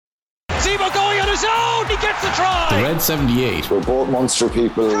Tebow going on his own. He gets the try. The Red 78. We're both Munster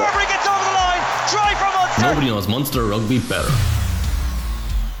people. Strawberry gets over the line. Try for Munster. Nobody knows Munster rugby better.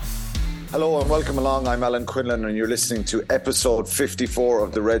 Hello and welcome along. I'm Alan Quinlan and you're listening to episode 54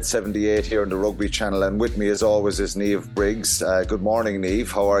 of the Red 78 here on the Rugby Channel. And with me as always is Niamh Briggs. Good morning, Niamh.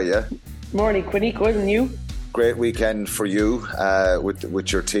 How are you? Morning, Quinny. Good, and you? Great weekend for you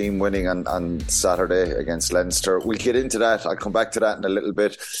with your team winning on Saturday against Leinster. We'll get into that. I'll come back to that in a little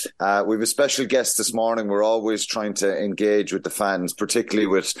bit. We have a special guest this morning. We're always trying to engage with the fans, particularly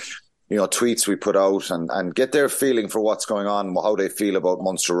with tweets we put out and get their feeling for what's going on, how they feel about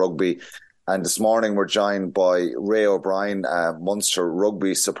Munster rugby. And this morning we're joined by Ray O'Brien, a Munster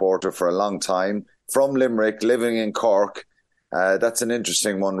rugby supporter for a long time, from Limerick, living in Cork. That's an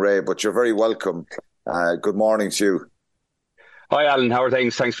interesting one, Ray, but you're very welcome. Good morning to you. Hi, Alan. How are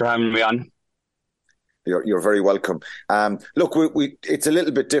things? Thanks for having me on. You're very welcome. Look, we it's a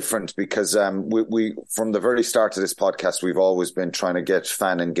little bit different because we from the very start of this podcast, we've always been trying to get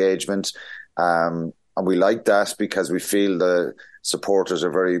fan engagement. And we like that because we feel the supporters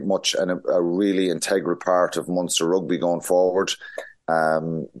are very much a really integral part of Munster rugby going forward.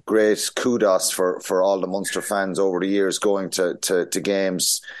 Great kudos for all the Munster fans over the years going to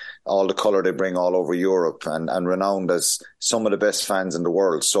games, all the colour they bring all over Europe and renowned as some of the best fans in the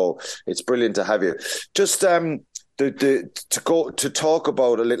world. So it's brilliant to have you. Just to talk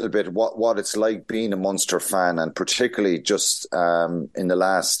about a little bit what it's like being a Munster fan, and particularly just in the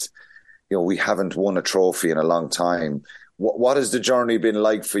last, we haven't won a trophy in a long time. What has the journey been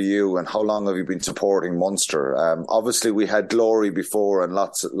like for you, and how long have you been supporting Munster? Obviously, we had glory before and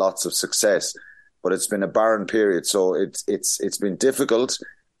lots of success, but it's been a barren period, so it's been difficult.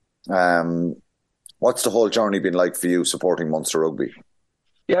 What's the whole journey been like for you supporting Munster rugby?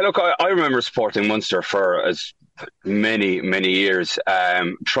 Yeah, look, I remember supporting Munster for as many years,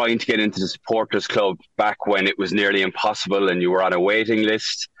 trying to get into the supporters club back when it was nearly impossible and you were on a waiting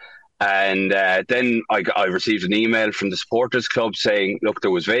list. And then I received an email from the supporters club saying, look,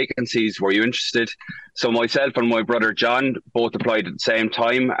 there was vacancies. Were you interested? So myself and my brother John both applied at the same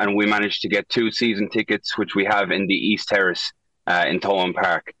time, and we managed to get 2 season tickets, which we have in the East Terrace in Thomond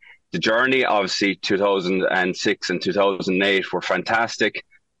Park. The journey, obviously, 2006 and 2008 were fantastic.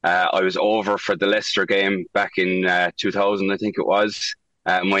 I was over for the Leicester game back in 2000, I think it was.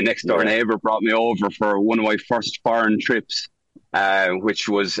 My next door neighbour brought me over for one of my first foreign trips, which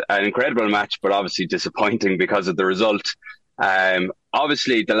was an incredible match, but obviously disappointing because of the result.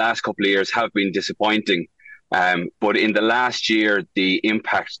 Obviously, the last couple of years have been disappointing. But in the last year, the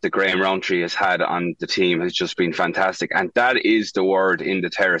impact that Graham Rowntree has had on the team has just been fantastic. And that is the word in the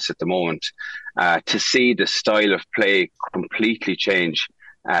terrace at the moment. To see the style of play completely change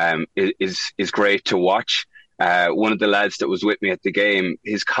is great to watch. One of the lads that was with me at the game,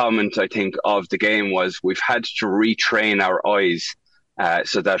 his comment, I think, of the game was, we've had to retrain our eyes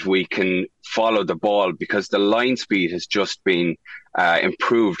so that we can follow the ball, because the line speed has just been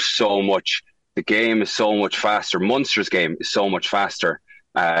improved so much. The game is so much faster. Munster's game is so much faster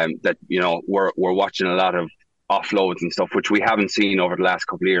that, we're watching a lot of offloads and stuff, which we haven't seen over the last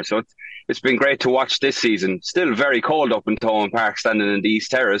couple of years. So it's been great to watch this season. Still very cold up in Thomond Park, standing in the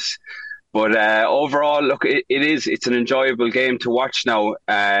East Terrace. But overall, look, it's an enjoyable game to watch now.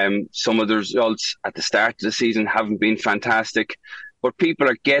 Some of the results at the start of the season haven't been fantastic, but people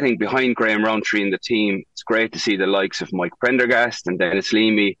are getting behind Graham Rowntree and the team. It's great to see the likes of Mike Prendergast and Dennis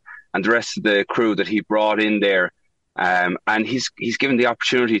Leamy and the rest of the crew that he brought in there. And he's given the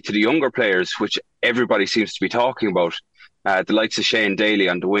opportunity to the younger players, which everybody seems to be talking about. The likes of Shane Daly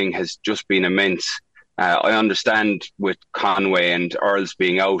on the wing has just been immense. I understand with Conway and Earls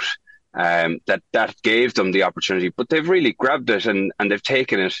being out, that gave them the opportunity, but they've really grabbed it and they've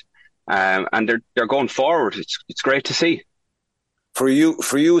taken it, and they're going forward. It's great to see. For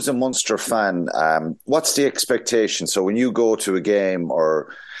you as a Munster fan, what's the expectation? So when you go to a game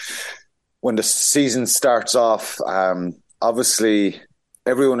or when the season starts off, obviously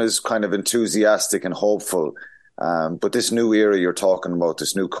everyone is kind of enthusiastic and hopeful. But this new era you're talking about,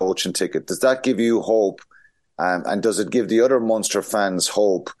 this new coaching ticket, does that give you hope? And does it give the other Munster fans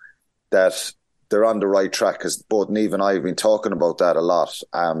hope that they're on the right track? Because both Niamh and I have been talking about that a lot.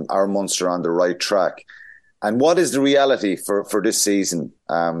 Are Munster on the right track? And what is the reality for this season?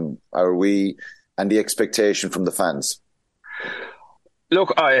 Are we, and the expectation from the fans?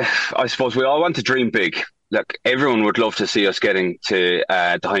 Look, I suppose we all want to dream big. Look, everyone would love to see us getting to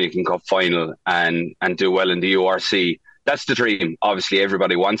the Heineken Cup final and do well in the URC. That's the dream. Obviously,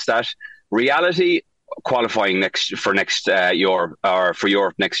 everybody wants that. Reality, qualifying for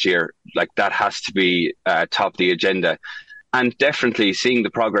Europe next year, like that has to be top of the agenda. And definitely seeing the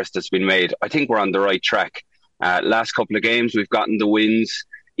progress that's been made, I think we're on the right track. Last couple of games, we've gotten the wins.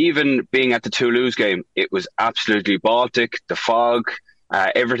 Even being at the Toulouse game, it was absolutely Baltic, the fog,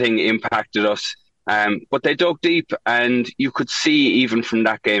 everything impacted us. But they dug deep, and you could see even from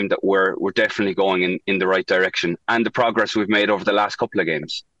that game that we're definitely going in the right direction, and the progress we've made over the last couple of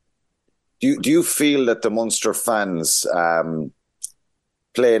games. Do you feel that the Munster fans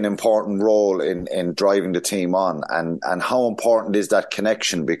play an important role in driving the team on, and how important is that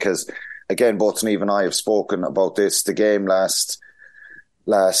connection? Because again, both Niamh and I have spoken about this. The game last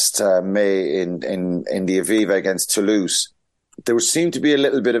May in the Aviva against Toulouse, there seemed to be a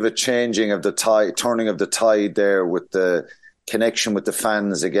little bit of a changing of the tide, turning of the tide there, with the connection with the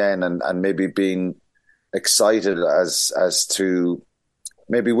fans again, and maybe being excited as to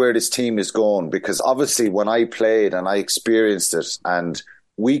maybe where this team is going. Because obviously when I played and I experienced it, and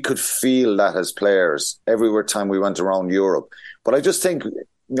we could feel that as players every time we went around Europe. But I just think,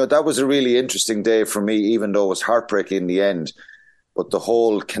 that was a really interesting day for me, even though it was heartbreaking in the end. But the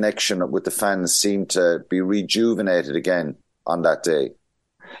whole connection with the fans seemed to be rejuvenated again on that day.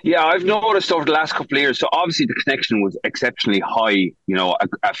 Yeah, I've noticed over the last couple of years. So obviously the connection was exceptionally high,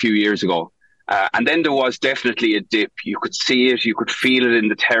 a few years ago. And then there was definitely a dip. You could see it, you could feel it in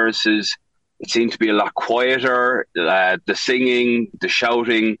the terraces. It seemed to be a lot quieter. The singing, the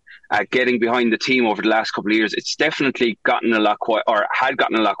shouting, getting behind the team over the last couple of years, it's definitely gotten a lot quiet, or had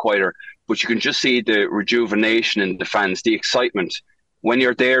gotten a lot quieter. But you can just see the rejuvenation in the fans, the excitement. When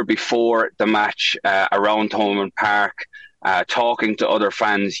you're there before the match, around Thomond Park, talking to other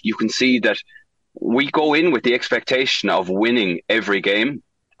fans, you can see that we go in with the expectation of winning every game.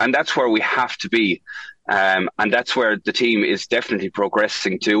 And that's where we have to be. And that's where the team is definitely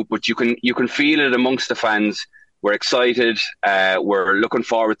progressing to. But you can feel it amongst the fans. We're excited. We're looking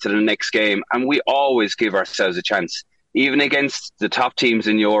forward to the next game. And we always give ourselves a chance. Even against the top teams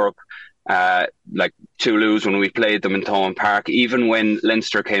in Europe, like Toulouse when we played them in Thomond Park, even when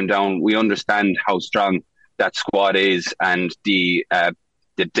Leinster came down, we understand how strong that squad is, and the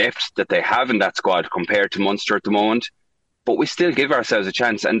depth that they have in that squad compared to Munster at the moment. But we still give ourselves a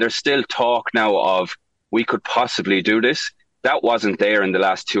chance, and there's still talk now of we could possibly do this. That wasn't there in the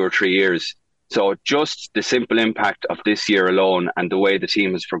last 2 or 3 years. So just the simple impact of this year alone and the way the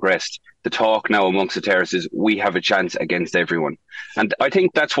team has progressed, the talk now amongst the terraces, we have a chance against everyone. And I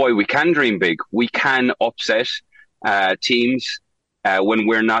think that's why we can dream big. We can upset teams when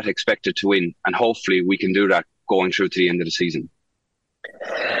we're not expected to win. And hopefully we can do that going through to the end of the season.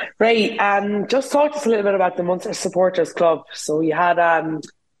 Right. Just talk to us a little bit about the Munster Supporters Club. So you had,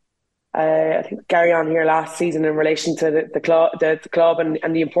 I think, Gary on here last season in relation to the club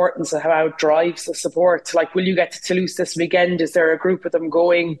and the importance of how it drives the support. Like, will you get to Toulouse this weekend? Is there a group of them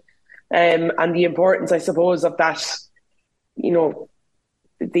going? And the importance, I suppose, of that, the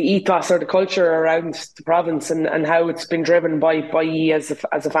ethos or the culture around the province and how it's been driven by you as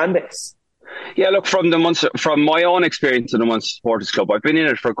a fan base. Yeah, look, from my own experience in the Munster Supporters Club, I've been in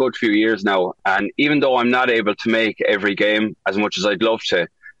it for a good few years now, and even though I'm not able to make every game as much as I'd love to,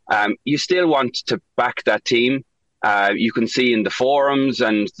 you still want to back that team. You can see in the forums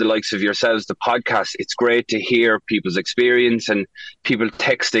and the likes of yourselves, the podcast, it's great to hear people's experience and people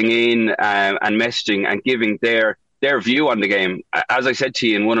texting in and messaging and giving their view on the game. As I said to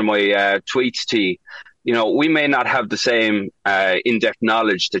you in one of my tweets to you, we may not have the same in-depth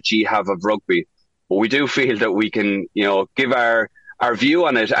knowledge that you have of rugby, but we do feel that we can, give our view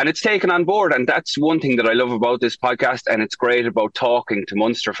on it, and it's taken on board. And that's one thing that I love about this podcast, and it's great about talking to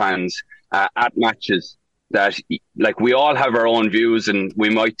Munster fans at matches, that like we all have our own views and we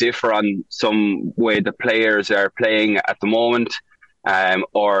might differ on some way the players are playing at the moment,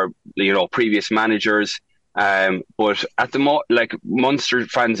 or previous managers. But at the like Munster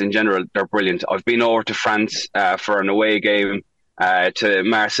fans in general, they're brilliant. I've been over to France for an away game to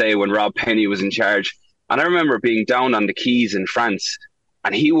Marseille when Rob Penny was in charge, and I remember being down on the quays in France,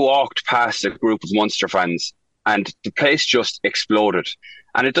 and he walked past a group of Munster fans, and the place just exploded.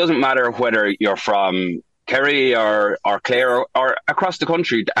 And it doesn't matter whether you're from Kerry or Clare or across the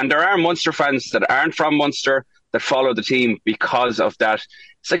country, and there are Munster fans that aren't from Munster that follow the team because of that.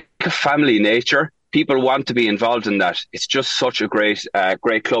 It's like a family nature. People want to be involved in that. It's just such a great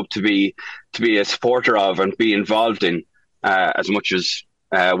club to be a supporter of and be involved in as much as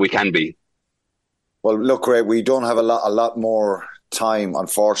we can be. Well, look, Ray, we don't have a lot more time,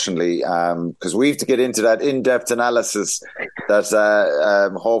 unfortunately, because we have to get into that in-depth analysis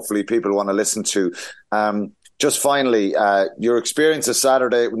that hopefully people want to listen to. Just finally, your experience of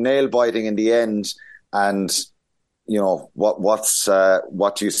Saturday, nail-biting in the end, and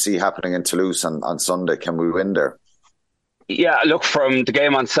what do you see happening in Toulouse on Sunday? Can we win there? Yeah, look, from the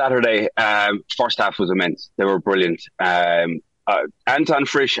game on Saturday, first half was immense. They were brilliant. Anton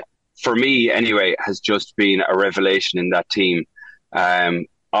Frisch, for me anyway, has just been a revelation in that team.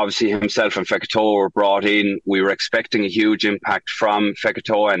 Obviously, himself and Fekitoa were brought in. We were expecting a huge impact from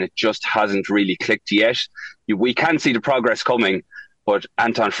Fekitoa, and it just hasn't really clicked yet. We can see the progress coming, but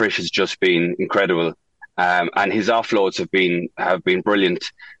Anton Frisch has just been incredible, and his offloads have been brilliant.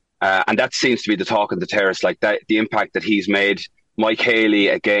 And that seems to be the talk of the terrace, like that, the impact that he's made. Mike Haley,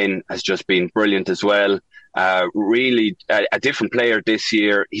 again, has just been brilliant as well. Really a different player this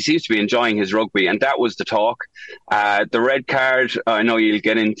year. He seems to be enjoying his rugby, and that was the talk. The red card, I know you'll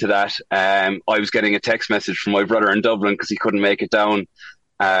get into that. I was getting a text message from my brother in Dublin because he couldn't make it down.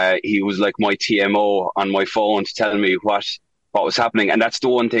 He was like my TMO on my phone to tell me what was happening. And that's the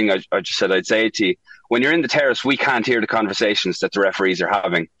one thing I just said I'd say to you. When you're in the terrace, we can't hear the conversations that the referees are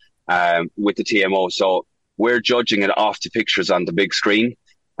having with the TMO. So we're judging it off the pictures on the big screen.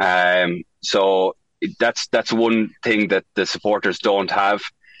 So that's one thing that the supporters don't have.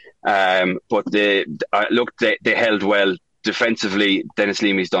 But they held well defensively. Dennis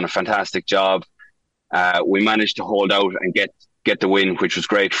Leamy's done a fantastic job. We managed to hold out and get the win, which was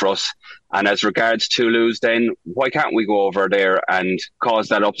great for us. And as regards Toulouse, then why can't we go over there and cause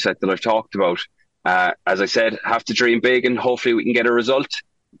that upset that I've talked about? As I said, have to dream big, and hopefully we can get a result.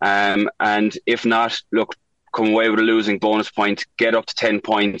 And if not, look, come away with a losing bonus point, get up to 10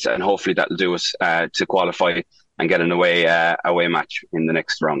 points, and hopefully that'll do us to qualify and get an away match in the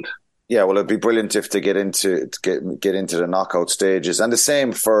next round. Yeah, well, it'd be brilliant if they get into the knockout stages, and the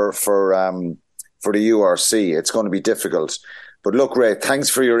same for the URC. It's going to be difficult. But look, Ray, thanks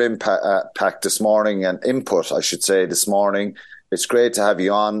for your impact this morning, and input, I should say, this morning. It's great to have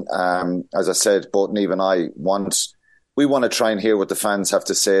you on. As I said, both Niamh and I we want to try and hear what the fans have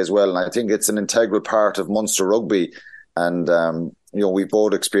to say as well. And I think it's an integral part of Munster rugby. And, we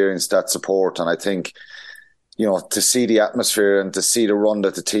both experienced that support. And I think, to see the atmosphere and to see the run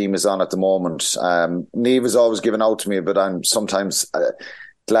that the team is on at the moment. Niamh is always given out to me, but I'm sometimes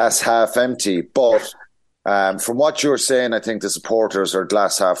glass half empty. But from what you're saying, I think the supporters are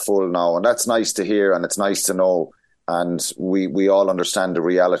glass half full now. And that's nice to hear, and it's nice to know. And we all understand the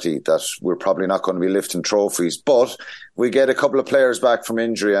reality that we're probably not going to be lifting trophies, but we get a couple of players back from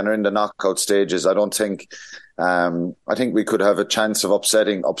injury and are in the knockout stages. I think we could have a chance of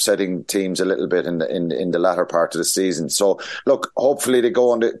upsetting teams a little bit in the latter part of the season. So look, hopefully they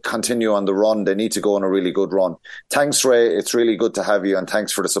continue on the run. They need to go on a really good run. Thanks, Ray. It's really good to have you, and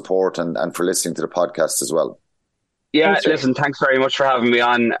thanks for the support and for listening to the podcast as well. Yeah, listen, thanks very much for having me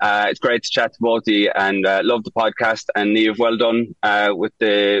on. It's great to chat to both of you, and love the podcast. And Niamh, well done with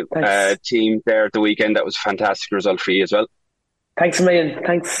the team there at the weekend. That was a fantastic result for you as well. Thanks a million.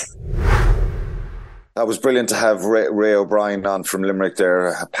 Thanks. That was brilliant to have Ray O'Brien on from Limerick there,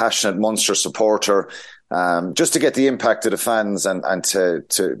 a passionate Munster supporter, just to get the impact of the fans and to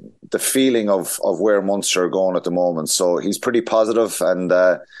the feeling of where Munster are going at the moment. So he's pretty positive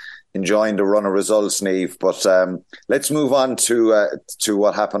and enjoying the run of results, Niamh. But let's move on to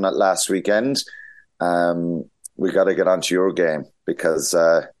what happened at last weekend. We got to get onto your game because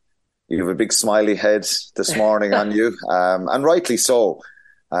you have a big smiley head this morning on you, and rightly so.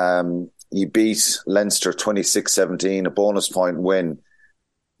 You beat Leinster 26-17, a bonus point win.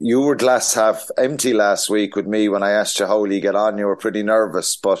 You were glass half empty last week with me when I asked you how will you get on. You were pretty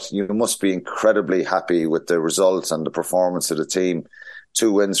nervous, but you must be incredibly happy with the results and the performance of the team.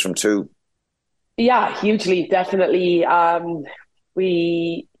 2 wins from 2. Yeah, hugely, definitely.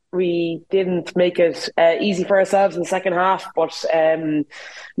 We didn't make it easy for ourselves in the second half, but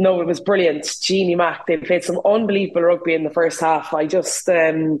no, it was brilliant. Jeannie Mac, they played some unbelievable rugby in the first half.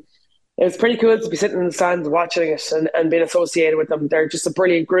 It was pretty cool to be sitting in the stands watching it and being associated with them. They're just a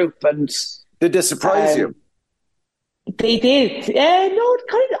brilliant group. And did they surprise you? They did. No,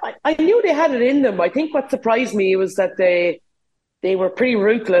 I knew they had it in them. I think what surprised me was that they were pretty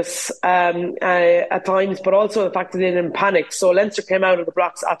ruthless at times, but also the fact that they didn't panic. So Leinster came out of the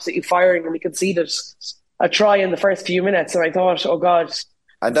blocks absolutely firing, and we conceded a try in the first few minutes. And I thought, oh God.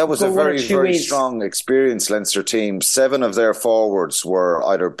 And that was a very, very strong, experienced Leinster team. 7 of their forwards were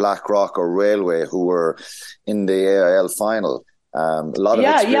either Blackrock or Railway, who were in the AIL final. A lot of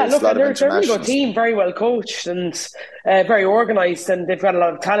experience, look, a lot of they're a really good team, very well coached and very organised, and they've got a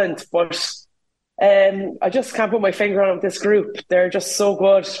lot of talent. But I just can't put my finger on it with this group. They're just so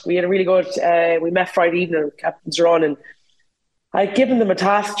good. We had a really good. We met Friday evening, captains are on, and I'd given them a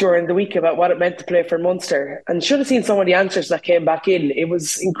task during the week about what it meant to play for Munster, and should have seen some of the answers that came back in. It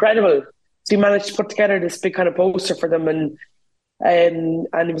was incredible. So we managed to put together this big kind of poster for them, and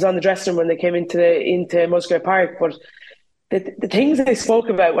it was on the dressing room when they came into Musgrave Park. But the things they spoke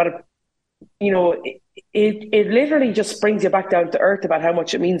about, it literally just brings you back down to earth about how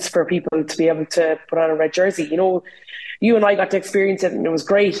much it means for people to be able to put on a red jersey. You and I got to experience it, and it was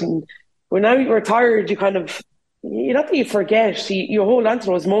great. And when now you're retired, not that you forget, you hold on to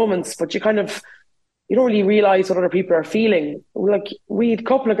those moments, but you don't really realise what other people are feeling. We had a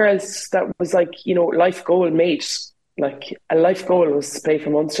couple of girls that was life goal mate. Like a life goal was to play for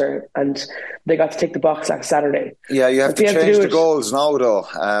Munster, and they got to tick the box last Saturday. Yeah, you have to change the goals now, though.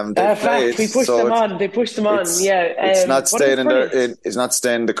 We pushed them on. They pushed them on. It's not staying it's not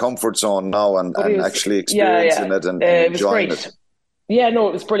staying in the comfort zone now, and actually experiencing it and enjoying it. Yeah, no,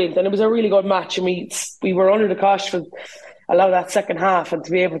 it was brilliant, and it was a really good match. And we were under the cosh for a lot of that second half, and to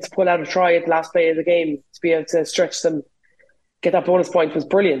be able to pull out a try at the last play of the game, to be able to stretch them, get that bonus point was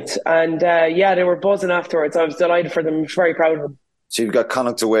brilliant. And they were buzzing afterwards. I was delighted for them. I was very proud of them. So you've got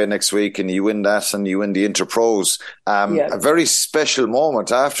Connacht away next week, and you win that, and you win the Interpros. A very special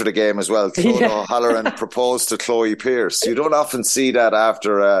moment after the game as well. Clodagh O'Halloran proposed to Chloe Pearce. You don't often see that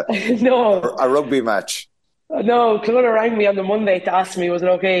after a rugby match. No, Clodagh rang me on the Monday to ask me, was it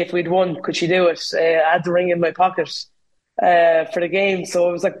okay if we'd won? Could she do it? I had the ring in my pocket for the game, so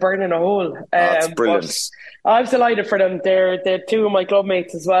it was like burning a hole. That's brilliant. I was delighted for them. They're two of my club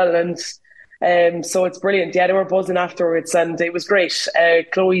mates as well, and so it's brilliant. Yeah, they were buzzing afterwards, and it was great.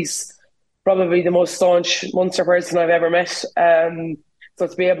 Chloe's probably the most staunch Munster person I've ever met. So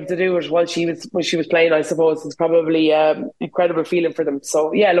to be able to do it while she was playing, I suppose, is probably incredible feeling for them.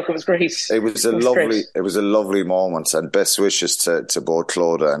 So yeah, look, it was great. It was a lovely moment, and best wishes to both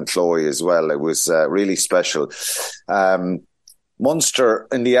Clodagh and Chloe as well. It was really special. Munster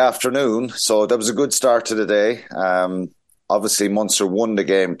in the afternoon, so that was a good start to the day. Obviously, Munster won the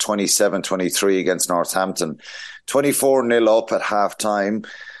game 27-23 against Northampton, 24-0 up at half time.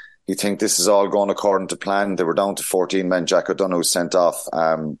 You think this is all going according to plan. They were down to 14 men. Jack O'Donoghue sent off,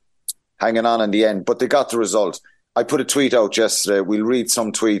 hanging on in the end, but they got the result. I put a tweet out yesterday. We'll read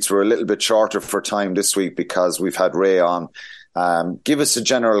some tweets. We're a little bit shorter for time this week because we've had Ray on. Give us a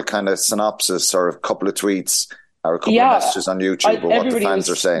general kind of synopsis or a couple of tweets or a couple of messages on YouTube of what the fans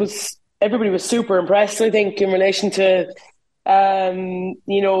are saying. Everybody was super impressed, I think, in relation to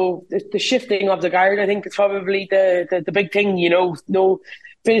the shifting of the guard. I think it's probably the big thing.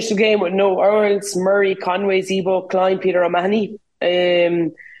 Finished the game with no Earls, Murray, Conway, Zebo, Klein, Peter O'Mahony,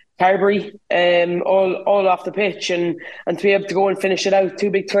 Carberry, all off the pitch, and to be able to go and finish it out.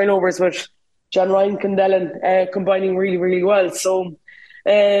 Two big turnovers with John Ryan Cundellin combining really, really well. So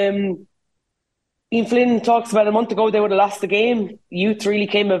Ian Flynn talks about a month ago they would have lost the game. Youth really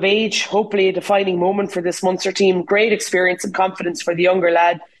came of age, hopefully a defining moment for this Munster team. Great experience and confidence for the younger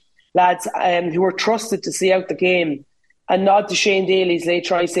lads who were trusted to see out the game. And nod to Shane Daly's late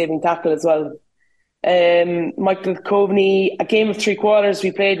try-saving tackle as well. Michael Coveney, a game of three quarters.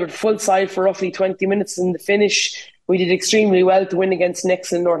 We played with full side for roughly 20 minutes. In the finish, we did extremely well to win against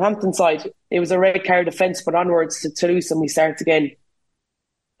Nix and Northampton side. It was a red card defence, but onwards to Toulouse, and we start again.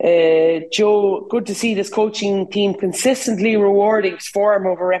 Joe, good to see this coaching team consistently rewarding form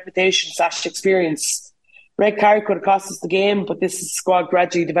over reputation / experience. Red card could have cost us the game, but this is the squad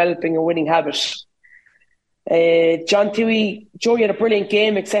gradually developing a winning habit. John Tuohy, Joe, you had a brilliant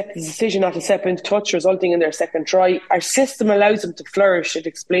game except the decision not to step into touch resulting in their second try. Our system allows them to flourish. It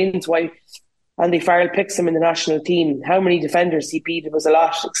explains why Andy Farrell picks them in the national team. How many defenders he beat? It was a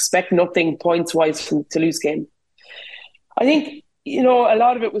lot. Expect nothing points wise from the Toulouse game. I think a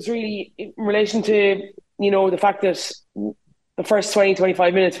lot of it was really in relation to the fact that the first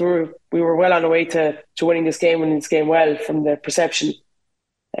 20-25 minutes we were well on the way to winning this game well from the perception.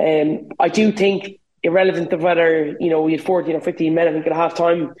 I do think, irrelevant of whether we had 14 or 15 men, I think at half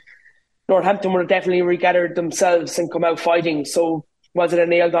time Northampton would have definitely regathered themselves and come out fighting. So was it a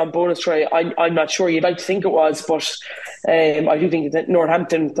nailed on bonus try? I'm not sure. You'd like to think it was, but I do think that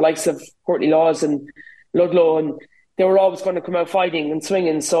Northampton, the likes of Courtney Laws and Ludlow, and they were always going to come out fighting and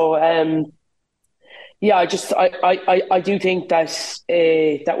swinging. So I do think that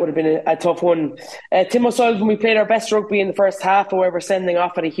that would have been a tough one. Tim O'Sullivan, we played our best rugby in the first half, however sending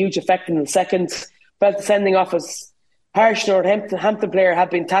off had a huge effect in the second. Felt the sending off was harsh. Northampton player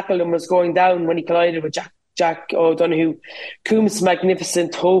had been tackled and was going down when he collided with Jack O'Donoghue. Coombs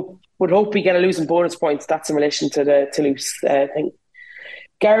magnificent. Would hope we get a losing bonus points. That's in relation to the Toulouse thing.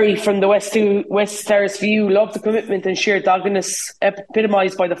 Gary from the West Terrace View loved the commitment and sheer doggedness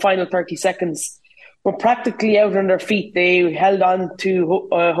epitomised by the final 30 seconds. Were practically out on their feet. They held on to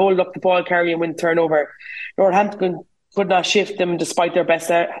hold up the ball carry and win turnover. Northampton could not shift them despite their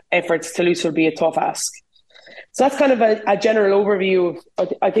best efforts. Toulouse will be a tough ask. So that's kind of a general overview.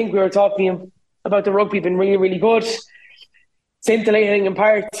 I think we were talking about the rugby being really, really good. same delay hitting in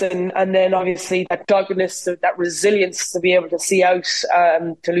parts, and then obviously that doggedness, that resilience to be able to see out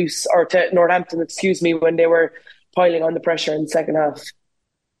to Northampton, when they were piling on the pressure in the second half.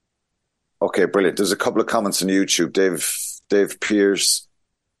 Okay, brilliant. There's a couple of comments on YouTube. Dave Pierce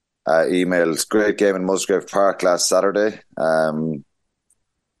emails, great game in Musgrave Park last Saturday.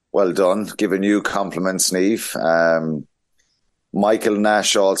 Well done. Giving you compliments, Niamh. Michael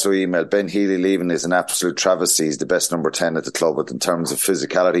Nash also emailed, Ben Healy leaving is an absolute travesty. He's the best number 10 at the club in terms of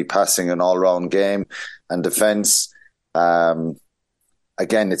physicality, passing, an all-round game and defence. Again,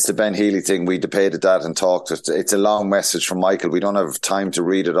 it's the Ben Healy thing. We debated that and talked. It's a long message from Michael. We don't have time to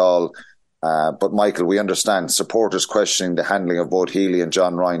read it all. But Michael, we understand supporters questioning the handling of both Healy and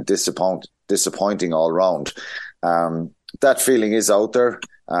John Ryan, disappointing all round. That feeling is out there,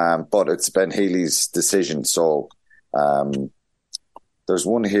 but it's Ben Healy's decision. So there's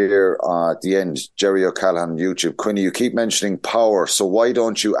one here at the end, Jerry O'Callaghan on YouTube. Quinny, you keep mentioning power, so why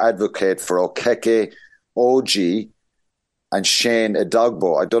don't you advocate for Okeke, OG and Shane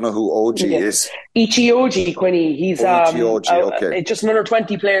Adogbo? I don't know who OG is. Ichi Quinny. He's okay. Just another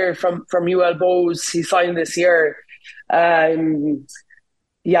 20 player from UL Bows. He signed this year.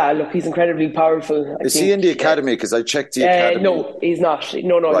 Yeah, look, he's incredibly powerful. Is he in the academy? Because I checked the academy. No, he's not.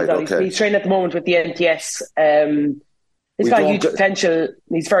 No, right, he's not. Okay. He's training at the moment with the NTS. He's got huge potential.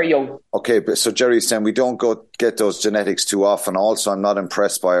 He's very young. Okay, but so Jerry's saying we don't get those genetics too often. Also, I'm not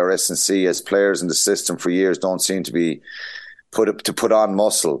impressed by our S&C as players in the system for years don't seem to be put on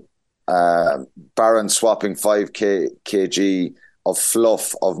muscle. Barron swapping 5 kg of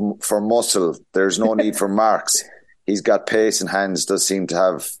fluff for muscle. There's no need for marks. He's got pace and hands, does seem to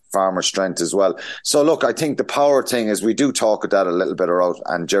have farmer strength as well. So look, I think the power thing is we do talk about that a little bit around,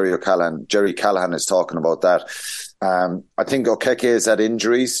 and Jerry Callahan is talking about that. I think Okeke has had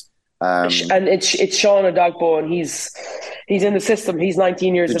injuries. And it's Sean Adogbo, and he's in the system. He's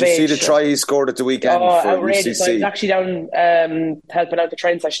 19 years of age. Did you see the try he scored at the weekend for outrageous. UCC? I was actually down helping out the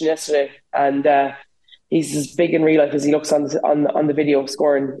train session yesterday, and he's as big in real life as he looks on the video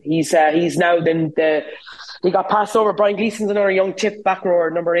scoring. He's now he got passed over. Brian Gleeson's another young chip back rower,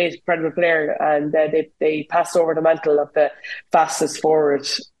 number 8, incredible player, and they passed over the mantle of the fastest forward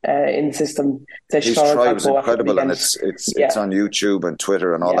in the system. His try was incredible, and it's on YouTube and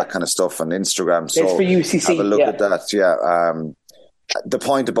Twitter and all that kind of stuff, and Instagram. So it's for UCC. Have a look at that. Yeah. The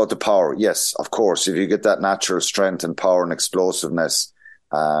point about the power, yes, of course. If you get that natural strength and power and explosiveness,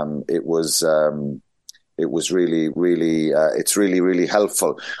 it was really, really, it's really, really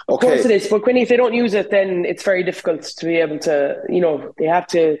helpful. Okay. Of course it is. But Quinny, if they don't use it, then it's very difficult to be able to, they have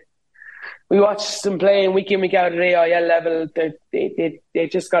to. We watch them playing week in, week out at AIL level. They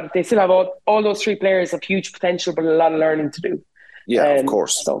still have all those 3 players have huge potential, but a lot of learning to do. Yeah, of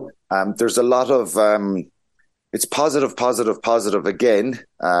course. So. There's a lot of, it's positive again.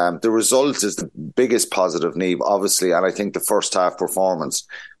 The result is the biggest positive, Niamh, obviously, and I think the first half performance.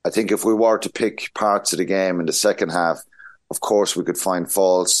 I think if we were to pick parts of the game in the second half, of course we could find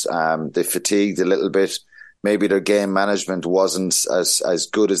faults. They fatigued a little bit. Maybe their game management wasn't as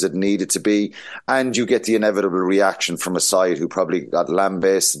good as it needed to be. And you get the inevitable reaction from a side who probably got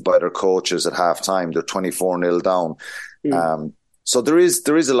lambasted by their coaches at half time. They're 24-0 down. So there is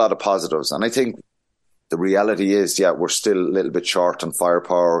a lot of positives. And I think the reality is, we're still a little bit short on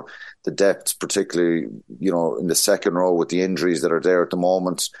firepower. The depth, particularly, in the second row with the injuries that are there at the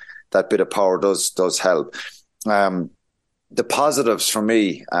moment, that bit of power does help. The positives for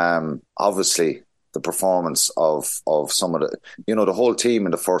me, obviously, the performance of some of the whole team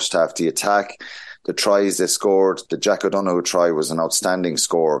in the first half, the attack, the tries they scored, the Jack O'Donoghue try was an outstanding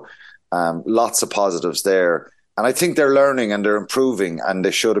score. Lots of positives there. And I think they're learning and they're improving, and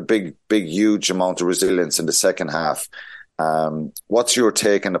they showed a big, huge amount of resilience in the second half. What's your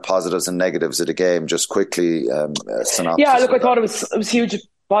take on the positives and negatives of the game? Just quickly, synopsis. Yeah, look, I thought it was huge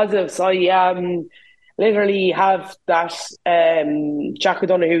positives. I literally have that Jack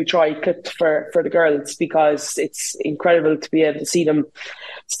O'Donoghue try clipped for the girls, because it's incredible to be able to see them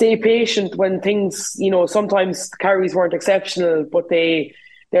stay patient when things, sometimes the carries weren't exceptional, but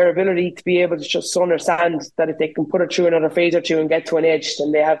their ability to be able to just understand that if they can put it through another phase or two and get to an edge,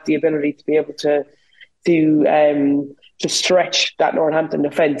 then they have the ability to be able to stretch that Northampton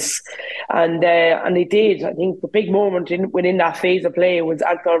defence. And they did. I think the big moment within that phase of play was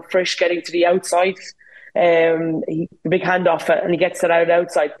Anton Frisch getting to the outside. The big handoff, and he gets it out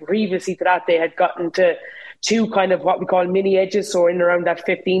outside. Previously to that, they had gotten to 2 kind of what we call mini edges, so in and around that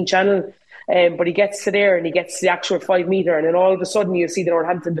 15 channel. But he gets to there and he gets to the actual 5 metre, and then all of a sudden you see the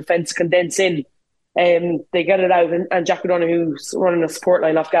Northampton defence condense in. They get it out, and Jack O'Donoghue's running a support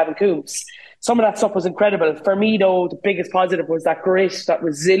line off Gavin Coombs. some of that stuff was incredible. For me, though, the biggest positive was that grit, that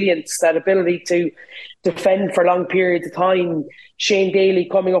resilience, that ability to defend for long periods of time. Shane Daly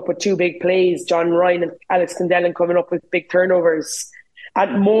coming up with 2 big plays, John Ryan and Alex Clendellen coming up with big turnovers.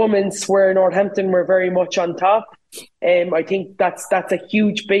 At moments where Northampton were very much on top, I think that's a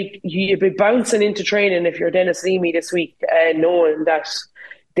huge, you'd be bouncing into training if you're Dennis Leamy this week, knowing that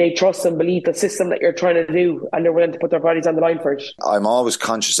they trust and believe the system that you're trying to do, and they're willing to put their bodies on the line for it. I'm always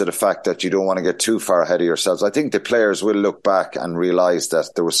conscious of the fact that you don't want to get too far ahead of yourselves. I think the players will look back and realise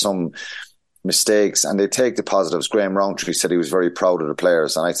that there was some mistakes and they take the positives. Graham Rowntree said he was very proud of the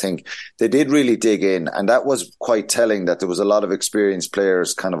players, and I think they did really dig in, and that was quite telling that there was a lot of experienced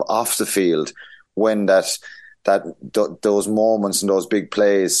players kind of off the field when those moments and those big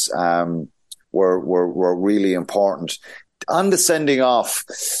plays were really important. On the sending off,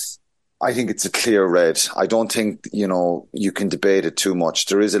 I think it's a clear red. I don't think, you can debate it too much.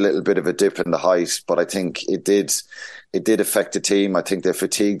 There is a little bit of a dip in the height, but I think it did affect the team. I think they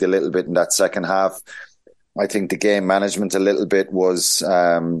fatigued a little bit in that second half. I think the game management a little bit was,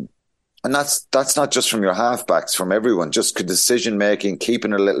 and that's not just from your halfbacks, from everyone, just decision making,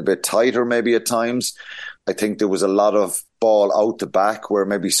 keeping it a little bit tighter maybe at times. I think there was a lot of ball out the back where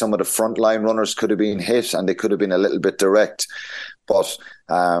maybe some of the frontline runners could have been hit and they could have been a little bit direct. But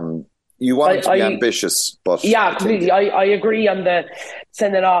you want it to be ambitious. But yeah, completely. I agree on the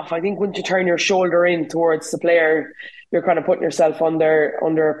send it off. I think once you turn your shoulder in towards the player, you're kind of putting yourself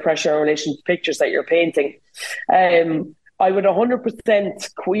under pressure in relation to pictures that you're painting. I would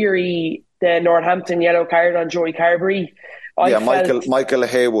 100% query the Northampton yellow card on Joey Carberry. Michael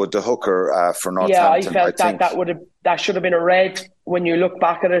Haywood, the hooker for Northampton. Yeah, I felt that should have been a red when you look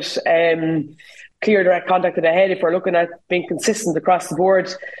back at it. Clear direct contact to the head. If we're looking at being consistent across the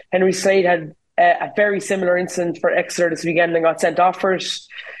board, Henry Slade had a very similar incident for Exeter this weekend and got sent off for it.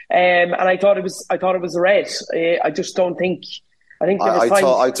 And I thought it was a red. I just don't think.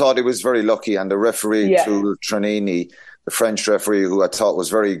 I thought he was very lucky, and the referee Tulle Tranini, the French referee, who I thought was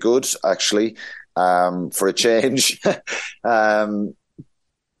very good actually. For a change. I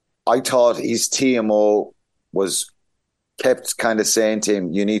thought his TMO was kept kind of saying to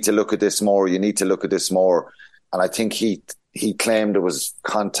him, you need to look at this more, and I think he claimed there was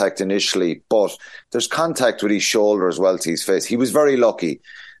contact initially, but there's contact with his shoulder as well to his face. He was very lucky,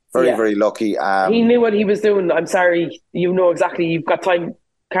 very lucky. He knew what he was doing. I'm sorry, exactly, you've got time.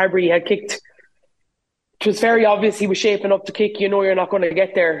 Carberry had kicked. It was very obvious he was shaping up to kick. You're not going to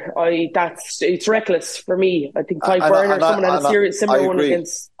get there. It's reckless for me. I think Ty Byrne or someone had a similar one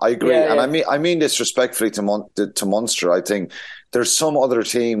against. I agree, I mean this respectfully to Munster. I think there's some other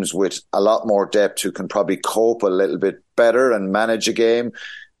teams with a lot more depth who can probably cope a little bit better and manage a game.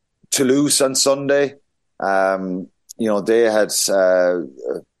 Toulouse on Sunday, they had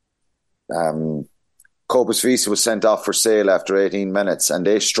Copus Visa was sent off for sale after 18 minutes, and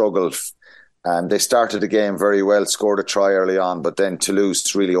they struggled. They started the game very well, scored a try early on, but then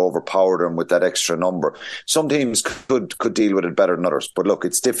Toulouse really overpowered them with that extra number. Some teams could deal with it better than others, but look,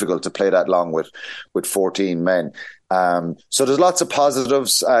 it's difficult to play that long with 14 men. So there's lots of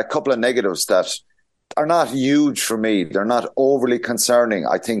positives, a couple of negatives that are not huge for me. They're not overly concerning.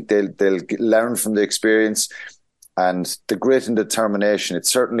 I think they'll learn from the experience and the grit and determination. It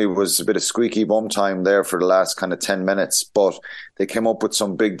certainly was a bit of squeaky bum time there for the last kind of 10 minutes, but they came up with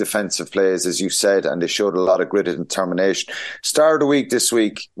some big defensive plays, as you said, and they showed a lot of grit and determination. Star of the week this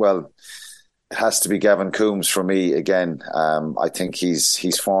week, well, it has to be Gavin Coombs for me again. I think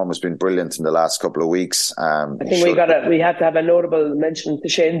his form has been brilliant in the last couple of weeks. I think we have to have a notable mention to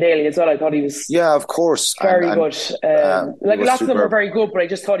Shane Daly as well. I thought he was of course very good. Lots of them were very good, but I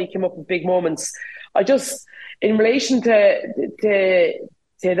just thought he came up with big moments. In relation to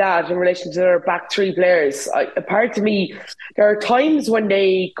that, in relation to their back three players, apart to me, there are times when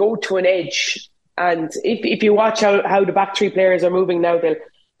they go to an edge, and if you watch how the back three players are moving now,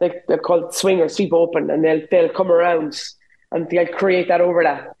 they'll call it swing or sweep open, and they'll come around and they'll create that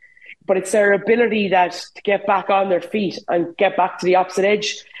overlap. But it's their ability to get back on their feet and get back to the opposite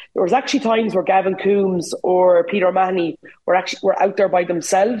edge. There was actually times where Gavin Coombs or Peter O'Mahony were out there by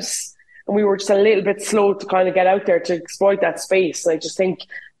themselves, and we were just a little bit slow to kind of get out there to exploit that space. I just think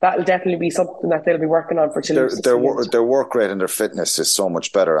that'll definitely be something that they'll be working on for Toulouse. Their work rate and their fitness is so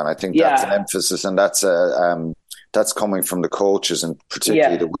much better, and I think that's an emphasis, and that's coming from the coaches, and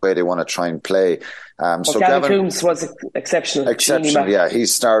particularly the way they want to try and play. So Gavin Coombs was exceptional. Yeah.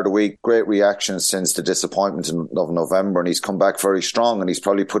 He's started a week. Great reaction since the disappointment of November, and he's come back very strong, and he's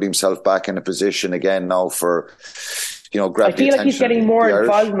probably put himself back in a position again now for grab I the feel like he's attention getting of more the Irish.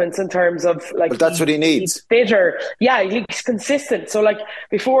 involvement in terms of But that's what he needs. He's fitter. Yeah, he's consistent. So like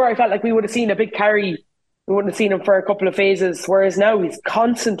before, I felt like we would have seen a big carry. We wouldn't have seen him for a couple of phases. Whereas now he's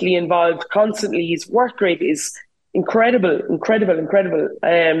constantly involved. Constantly, his work rate is incredible.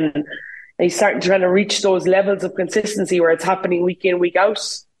 And he's starting to try to reach those levels of consistency where it's happening week in, week out.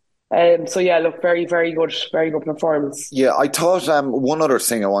 So yeah, look, very good performance. Yeah, I thought one other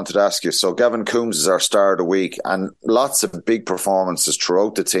thing I wanted to ask you. So Gavin Coombs is our star of the week, and lots of big performances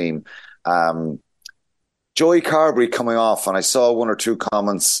throughout the team. Joey Carberry coming off, and I saw one or two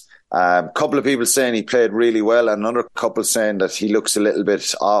comments. A couple of people saying he played really well, and another couple saying that he looks a little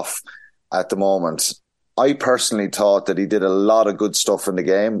bit off at the moment. I personally thought that he did a lot of good stuff in the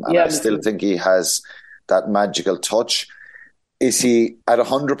game, and I still think he has that magical touch. Is he at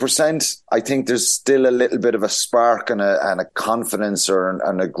 100%? I think there's still a little bit of a spark and a confidence or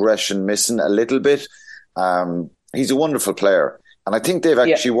an aggression missing a little bit. He's a wonderful player. And I think they've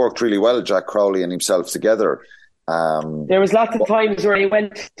actually worked really well, Jack Crowley and himself together. There was lots of times where he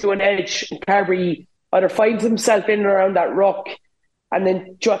went to an edge and Carberry either finds himself in and around that rock, and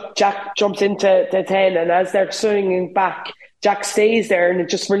then Jack jumps into the 10, and as they're swinging back, Jack stays there and it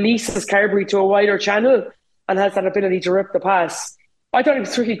just releases Carberry to a wider channel and has that ability to rip the pass. I thought he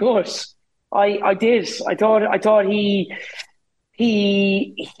was really good. I did. I thought he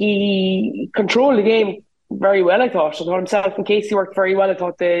controlled the game very well. I thought himself and Casey worked very well. I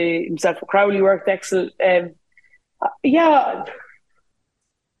thought himself and Crowley worked excellent. I thought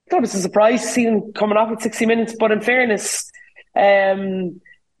it was a surprise to see him coming off at 60 minutes. But in fairness,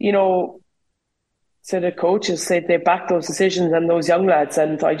 to the coaches, they backed those decisions and those young lads.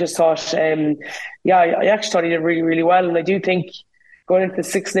 And I just thought, I actually thought he did really, really well. And I do think going into the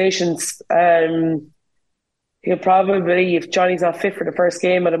Six Nations, he'll probably, if Johnny's not fit for the first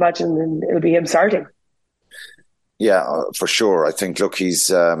game, I'd imagine it'll be him starting. Yeah, for sure. I think, look, he's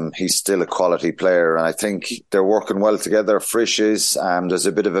still a quality player, and I think they're working well together. Frisch is. There's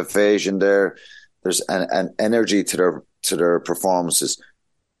a bit of evasion there. There's an energy to their performances.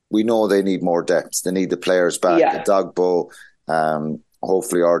 We know they need more depth. They need the players back. Yeah. Dogbo,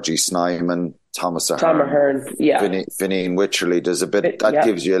 hopefully RG Snyman, Thomas Ahern, Fineen Wycherley. There's a bit that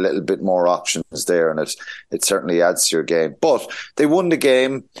gives you a little bit more options there, and it certainly adds to your game. But they won the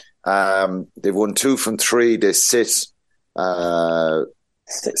game. They've won 2 from 3. They sit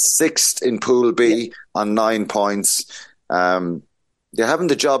sixth in Pool B on 9 points. They haven't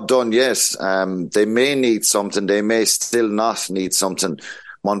the job done yet. They may need something. They may still not need something.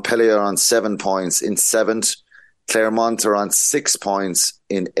 Montpellier on 7 points in 7th. Clermont are on 6 points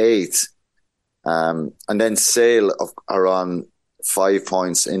in 8th. And then Sale are on 5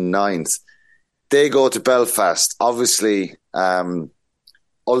 points in 9th. They go to Belfast. Obviously,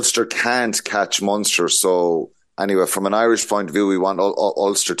 Ulster can't catch Munster. So anyway, from an Irish point of view, we want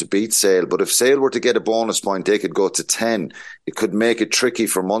Ulster to beat Sale. But if Sale were to get a bonus point, they could go to 10. It could make it tricky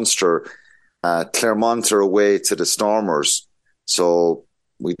for Munster. Clermont are away to the Stormers. So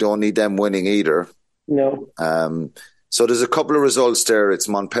we don't need them winning either. No. So there's a couple of results there. It's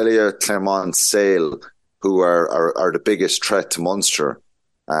Montpellier, Clermont, Sale, who are the biggest threat to Munster.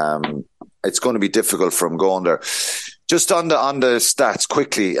 It's going to be difficult for them going there. Just on the stats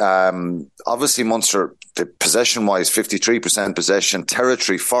quickly, obviously Munster, possession-wise, 53% possession,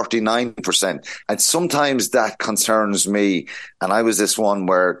 territory 49%. And sometimes that concerns me. And I was this one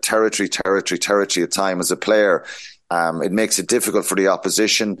where territory at time as a player, it makes it difficult for the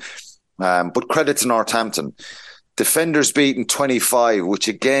opposition. But credit to Northampton. Defenders beaten 25, which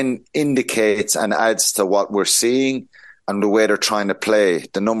again indicates and adds to what we're seeing and the way they're trying to play.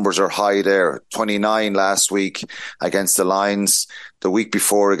 The numbers are high there. 29 last week against the Lions. The week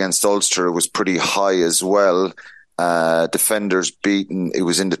before against Ulster was pretty high as well. Defenders beaten, it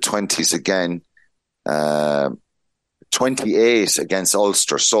was in the 20s again. 28 against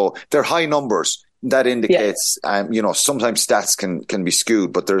Ulster. So they're high numbers. That indicates, sometimes stats can be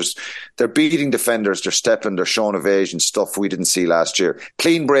skewed, but they're beating defenders, they're stepping, they're showing evasion, stuff we didn't see last year.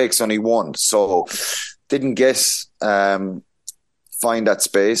 Clean breaks only 1, so didn't find that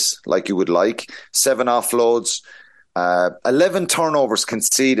space like you would like. 7 offloads, 11 turnovers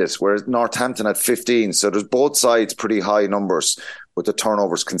conceded, whereas Northampton had 15. So there's both sides pretty high numbers with the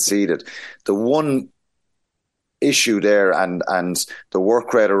turnovers conceded. The one issue there and the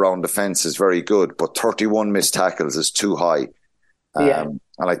work rate around defence is very good, but 31 missed tackles is too high. And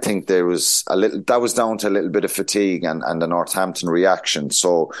I think that was down to a little bit of fatigue and the Northampton reaction.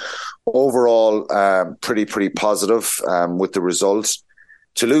 So overall, pretty positive with the results.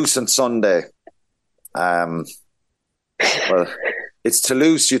 Toulouse on Sunday. Well, It's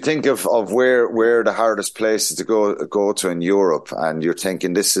Toulouse. You think of where the hardest places to go to in Europe, and you're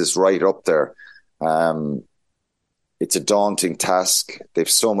thinking this is right up there. It's a daunting task. They've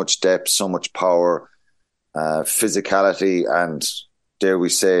so much depth, so much power, physicality, and dare we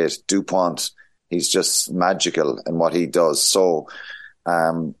say it, Dupont. He's just magical in what he does. So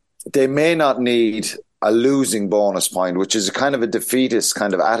they may not need a losing bonus point, which is a kind of a defeatist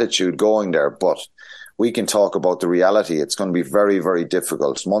kind of attitude going there, but we can talk about the reality. It's going to be very, very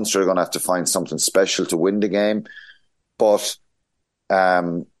difficult. Munster are going to have to find something special to win the game, but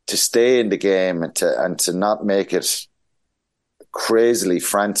to stay in the game and to not make it crazily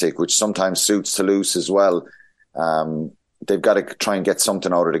frantic, which sometimes suits Toulouse as well. They've got to try and get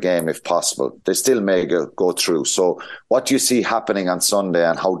something out of the game if possible. They still may go through. So what do you see happening on Sunday,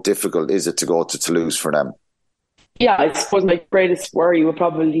 and how difficult is it to go to Toulouse for them? Yeah, I suppose my greatest worry would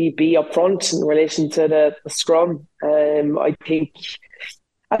probably be up front in relation to the scrum. I think,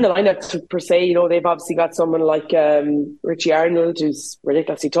 and the lineup per se, they've obviously got someone like Richie Arnold, who's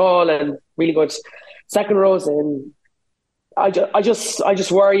ridiculously tall and really good second rows. And I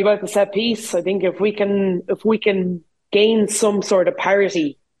just worry about the set piece. I think if we can gain some sort of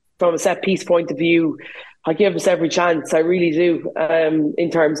parity from a set piece point of view, I give us every chance. I really do. In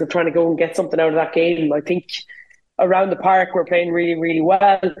terms of trying to go and get something out of that game, I think around the park we're playing really, really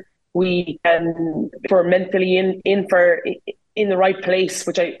well. We can, if we're mentally in the right place,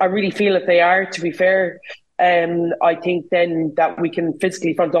 which I really feel that they are, to be fair. I think then that we can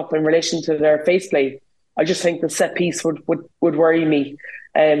physically front up in relation to their face play. I just think the set piece would worry me.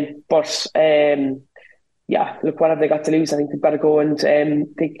 But yeah, look, what have they got to lose? I think they've got to go and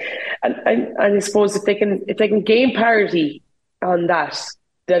think. And I suppose if they can gain parity on that,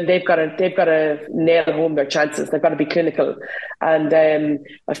 then they've got to nail home their chances. They've got to be clinical. And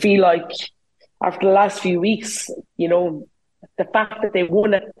I feel like after the last few weeks, the fact that they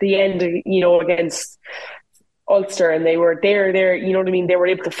won at the end, against Ulster, and they were there, they were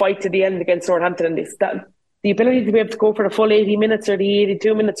able to fight to the end against Northampton, and the ability to be able to go for the full 80 minutes or the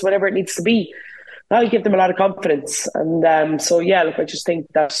 82 minutes, whatever it needs to be, that'll give them a lot of confidence. And so, yeah, look, I just think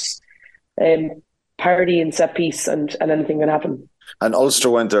that parity and set piece and anything can happen. And Ulster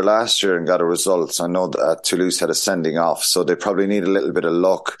went there last year and got a result. I know that Toulouse had a sending off, so they probably need a little bit of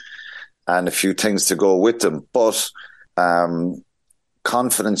luck and a few things to go with them. But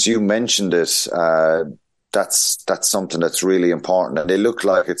confidence, you mentioned it, that's something that's really important. And they look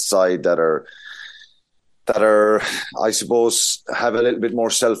like a side that are, I suppose, have a little bit more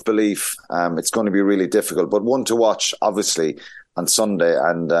self-belief. It's going to be really difficult, but one to watch, obviously, on Sunday.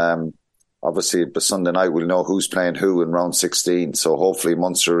 And obviously, by Sunday night, we'll know who's playing who in round 16. So hopefully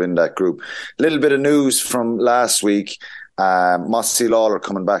Munster are in that group. A little bit of news from last week. Mossy Lawler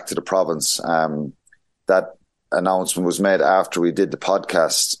coming back to the province. That announcement was made after we did the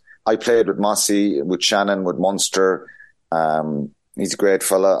podcast. I played with Mossy, with Shannon, with Munster. He's a great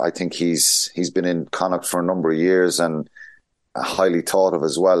fella. I think he's been in Connacht for a number of years and highly thought of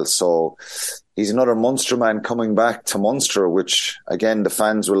as well. So he's another Munster man coming back to Munster, which again the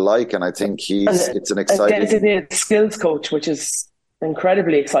fans will like. And I think it's an exciting, a designated skills coach, which is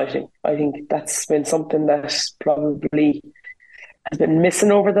incredibly exciting. I think that's been something that probably has been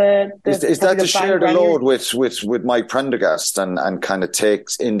missing over the is that to share the load with Mike Prendergast and kind of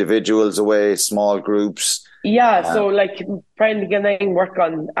takes individuals away, small groups. Yeah, so like Prendergast work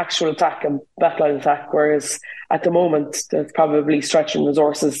on actual attack and backline attack, whereas at the moment they're probably stretching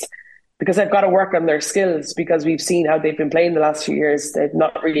resources because they've got to work on their skills, because we've seen how they've been playing the last few years. They've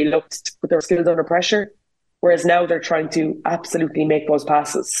not really looked to put their skills under pressure, whereas now they're trying to absolutely make those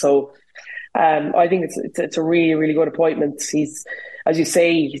passes. So I think it's a really, really good appointment. He's, as you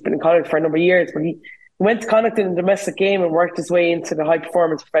say, he's been in Connacht for a number of years, but he went to Connacht in the domestic game and worked his way into the high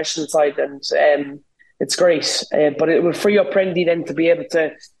performance professional side, and it's great. But it will free up Prendy then to be able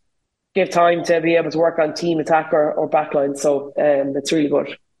to give time to be able to work on team attack or backline. So it's really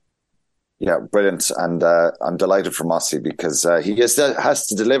good. Yeah, brilliant. And I'm delighted for Mossy because he has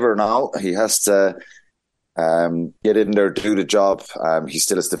to deliver now. He has to get in there, do the job. He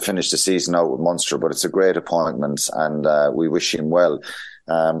still has to finish the season out with Munster, but it's a great appointment and we wish him well.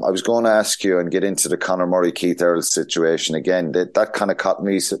 I was going to ask you and get into the Conor Murray-Keith Earls situation again. That kind of caught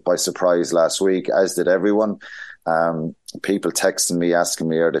me by surprise last week, as did everyone. People texting me, asking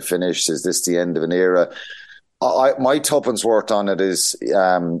me, are they finished? Is this the end of an era? My tuppence worth on it is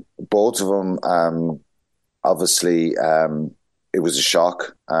both of them. Obviously, it was a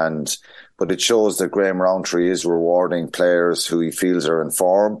shock, but it shows that Graham Rowntree is rewarding players who he feels are in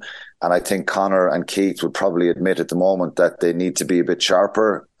form. And I think Conor and Keith would probably admit at the moment that they need to be a bit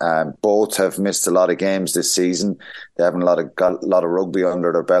sharper. Both have missed a lot of games this season. They haven't got a lot of rugby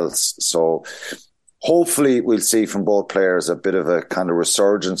under their belts. So hopefully we'll see from both players a bit of a kind of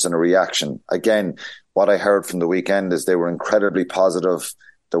resurgence and a reaction. Again, what I heard from the weekend is they were incredibly positive.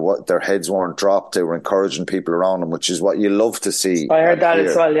 Their heads weren't dropped. They were encouraging people around them, which is what you love to see. I heard that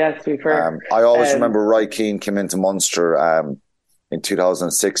as well, yeah, to be fair. I always remember Roy Keane came into Munster in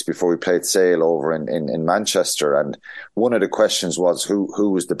 2006 before we played Sale over in Manchester. And one of the questions was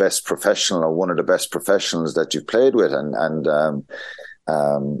who was the best professional or one of the best professionals that you've played with? And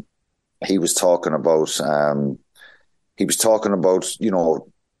he was talking about, you know,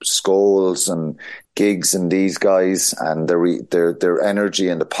 Scholes and Giggs and these guys and their energy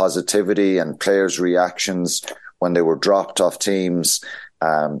and the positivity and players' reactions when they were dropped off teams.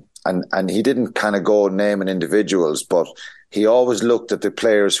 And he didn't kind of go naming individuals, but he always looked at the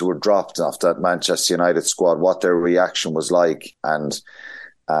players who were dropped off that Manchester United squad, what their reaction was like. And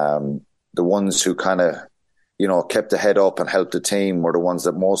the ones who kind of, you know, kept the head up and helped the team were the ones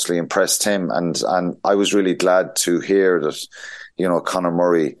that mostly impressed him. And I was really glad to hear that, you know, Conor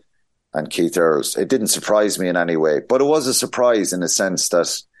Murray and Keith Earls. It didn't surprise me in any way, but it was a surprise in the sense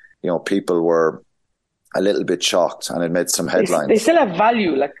that, you know, people were a little bit shocked and it made some headlines. They still have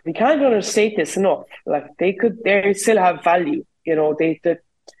value. Like, we can't understate this enough. Like, they still have value. You know, are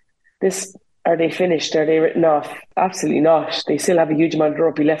they finished? Are they written off? Absolutely not. They still have a huge amount of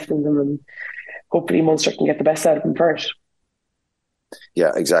rugby left in them, and hopefully Munster can get the best out of them first.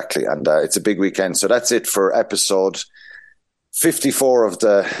 Yeah, exactly. And it's a big weekend. So that's it for episode 54 of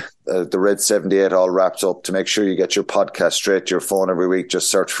the Red 78 all wrapped up. To make sure you get your podcast straight to your phone every week,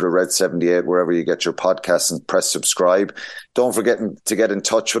 just search for the Red 78 wherever you get your podcasts and press subscribe. Don't forget to get in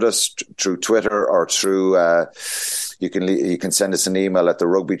touch with us through Twitter or through you can send us an email at the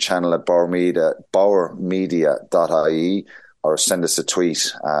rugby channel at bowermedia.ie or send us a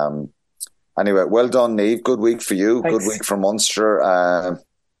tweet. Anyway, well done, Niamh. Good week for you. Thanks. Good week for Munster.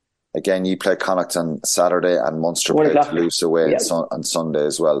 Again, you play Connacht on Saturday and Munster play Toulouse away on Sunday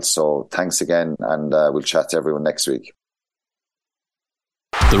as well. So thanks again, and we'll chat to everyone next week.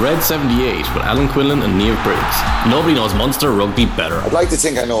 The Red 78 with Alan Quinlan and Niamh Briggs. Nobody knows Munster rugby better. I'd like to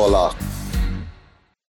think I know a lot.